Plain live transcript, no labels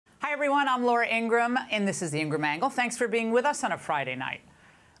Hi, everyone. I'm Laura Ingraham, and this is the Ingraham Angle. Thanks for being with us on a Friday night.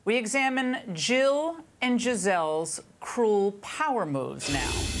 We examine Jill and Gisele's cruel power moves now.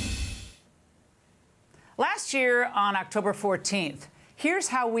 Last year, on October 14th, here's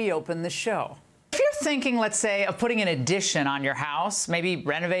how we opened the show. If you're thinking, let's say, of putting an addition on your house, maybe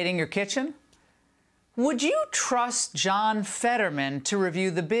renovating your kitchen, would you trust John Fetterman to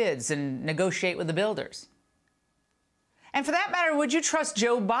review the bids and negotiate with the builders? And for that matter, would you trust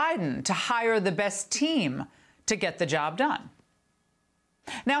Joe Biden to hire the best team to get the job done?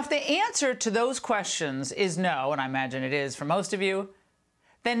 Now, if the answer to those questions is no, and I imagine it is for most of you,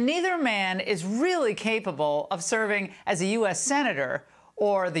 then neither man is really capable of serving as a U.S. Senator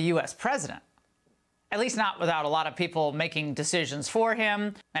or the U.S. President. At least not without a lot of people making decisions for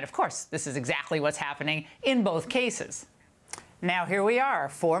him. And of course, this is exactly what's happening in both cases. Now, here we are,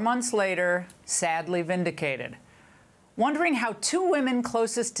 4 months later, sadly vindicated, wondering how two women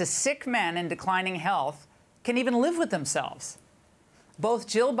closest to sick men in declining health can even live with themselves. Both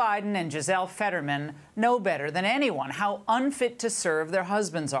Jill Biden and Gisele Fetterman know better than anyone how unfit to serve their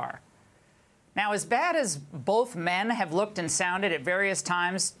husbands are. Now, as bad as both men have looked and sounded at various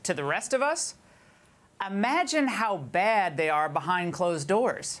times to the rest of us, imagine how bad they are behind closed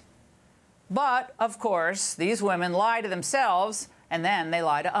doors. But, of course, these women lie to themselves, and then they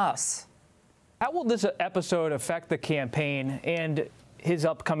lie to us. How will this episode affect the campaign and his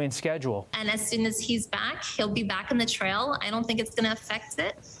upcoming schedule? And as soon as he's back, he'll be back in the trail. I don't think it's going to affect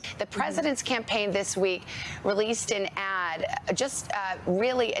it. The president's campaign this week released an ad just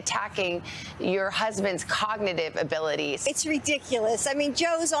really attacking your husband's cognitive abilities. It's ridiculous. I mean,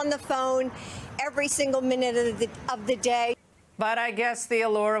 Joe's on the phone every single minute of the day. But I guess the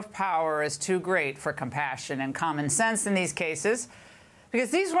allure of power is too great for compassion and common sense in these cases, because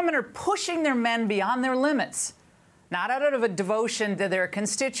these women are pushing their men beyond their limits, not out of a devotion to their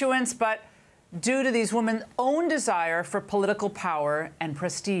constituents, but due to these women's own desire for political power and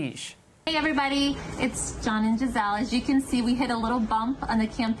prestige. Hey, everybody. It's John and Gisele. As you can see, we hit a little bump on the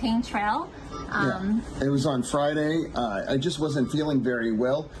campaign trail. It was on Friday. I just wasn't feeling very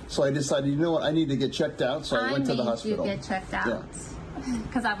well, so I decided, you know what, I need to get checked out, so I went to the hospital. I made you get checked out,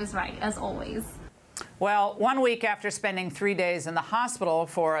 because I was right, as always. Well, 1 week after spending 3 days in the hospital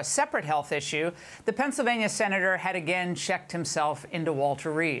for a separate health issue, the Pennsylvania senator had again checked himself into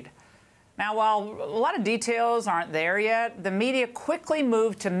Walter Reed. Now, while a lot of details aren't there yet, the media quickly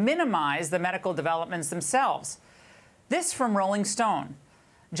moved to minimize the medical developments themselves. This from Rolling Stone.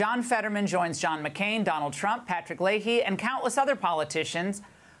 John Fetterman joins John McCain, Donald Trump, Patrick Leahy, and countless other politicians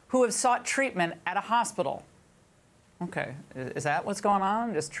who have sought treatment at a hospital. Okay, is that what's going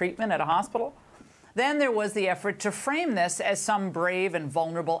on? Just treatment at a hospital? Then there was the effort to frame this as some brave and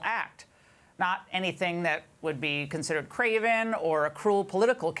vulnerable act, not anything that would be considered craven or a cruel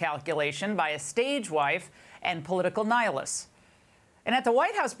political calculation by a stage wife and political nihilists. And at the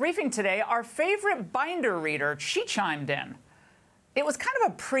White House briefing today, our favorite binder reader, she chimed in. It was kind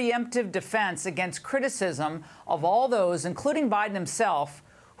of a preemptive defense against criticism of all those, including Biden himself,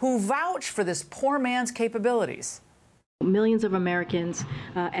 who vouch for this poor man's capabilities. Millions of Americans,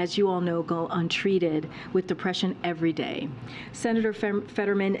 as you all know, go untreated with depression every day. Senator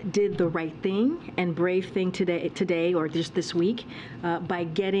Fetterman did the right thing and brave thing today or just this week by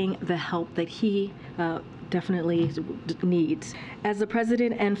getting the help that he definitely needs. As the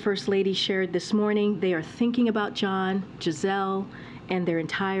President and First Lady shared this morning, they are thinking about John, Gisele, and their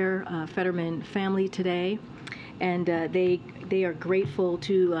entire Fetterman family today. And they are grateful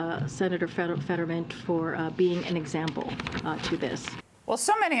to Senator Fetterman for being an example to this. Well,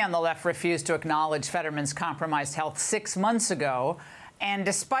 so many on the left refused to acknowledge Fetterman's compromised health 6 months ago. And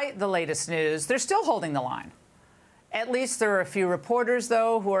despite the latest news, they're still holding the line. At least there are a few reporters,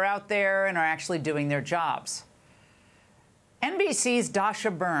 though, who are out there and are actually doing their jobs. NBC's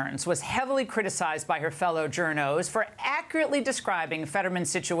Dasha Burns was heavily criticized by her fellow journos for accurately describing Fetterman's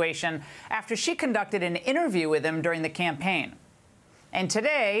situation after she conducted an interview with him during the campaign. And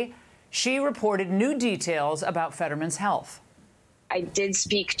today, she reported new details about Fetterman's health. I did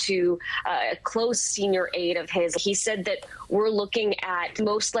speak to a close senior aide of his. He said that we're looking at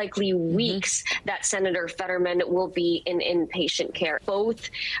most likely weeks that Senator Fetterman will be in inpatient care. Both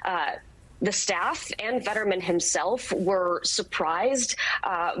the staff and Fetterman himself were surprised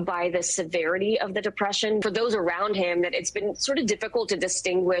by the severity of the depression. For those around him, that it's been sort of difficult to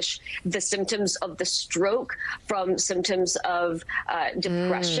distinguish the symptoms of the stroke from symptoms of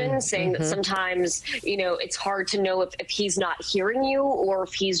depression, saying that sometimes, you know, it's hard to know if he's not hearing you or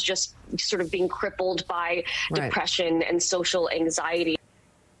if he's just sort of being crippled by depression and social anxiety.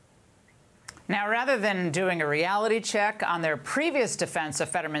 Now, rather than doing a reality check on their previous defense of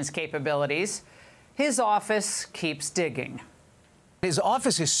Fetterman's capabilities, his office keeps digging. His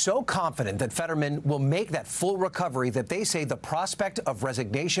office is so confident that Fetterman will make that full recovery that they say the prospect of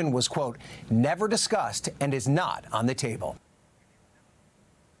resignation was, quote, never discussed and is not on the table.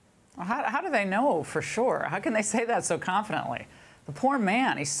 Well, how do they know for sure? How can they say that so confidently? The poor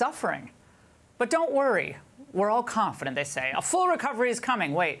man, he's suffering. But don't worry, we're all confident, they say. A full recovery is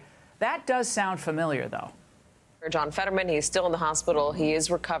coming. Wait, that does sound familiar, though. John Fetterman, he's still in the hospital. He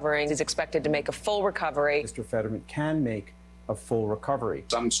is recovering. He's expected to make a full recovery. Mr. Fetterman can make a full recovery.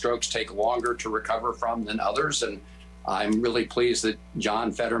 Some strokes take longer to recover from than others, and I'm really pleased that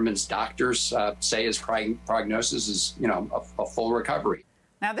John Fetterman's doctors say his prognosis is, a full recovery.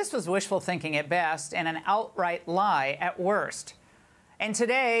 Now, this was wishful thinking at best and an outright lie at worst. And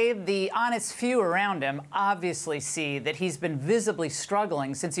today, the honest few around him obviously see that he's been visibly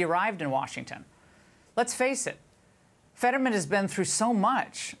struggling since he arrived in Washington. Let's face it, Fetterman has been through so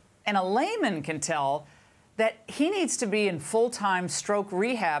much, and a layman can tell that he needs to be in full-time stroke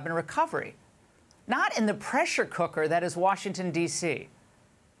rehab and recovery, not in the pressure cooker that is Washington, D.C.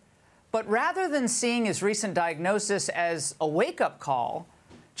 But rather than seeing his recent diagnosis as a wake-up call,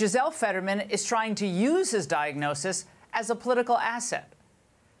 Gisele Fetterman is trying to use his diagnosis as a political asset.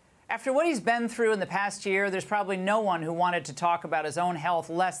 After what he's been through in the past year, there's probably no one who wanted to talk about his own health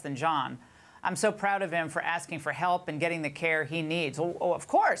less than John. I'm so proud of him for asking for help and getting the care he needs. Oh, of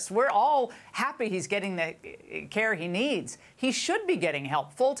course, we're all happy he's getting the care he needs. He should be getting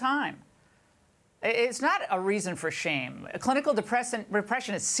help full time. It's not a reason for shame. Clinical depression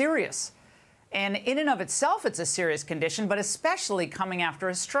is serious. And in and of itself, it's a serious condition, but especially coming after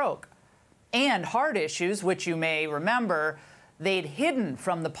a stroke. And heart issues, which you may remember, they'd hidden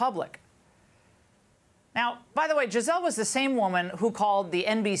from the public. Now, by the way, Gisele was the same woman who called the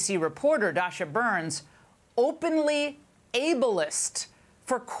NBC reporter, Dasha Burns, openly ableist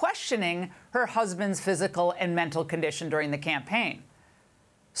for questioning her husband's physical and mental condition during the campaign.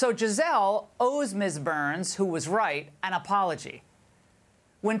 So Gisele owes Ms. Burns, who was right, an apology.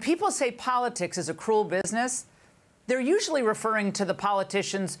 When people say politics is a cruel business, they're usually referring to the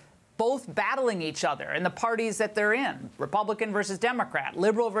politicians both battling each other in the parties that they're in, Republican versus Democrat,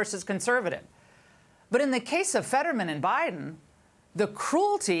 liberal versus conservative. But in the case of Fetterman and Biden, the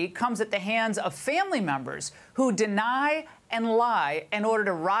cruelty comes at the hands of family members who deny and lie in order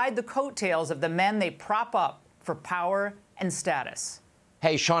to ride the coattails of the men they prop up for power and status.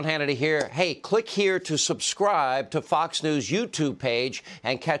 Hey, Sean Hannity here. Hey, click here to subscribe to Fox News YouTube page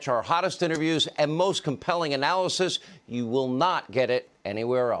and catch our hottest interviews and most compelling analysis. You will not get it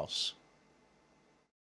anywhere else.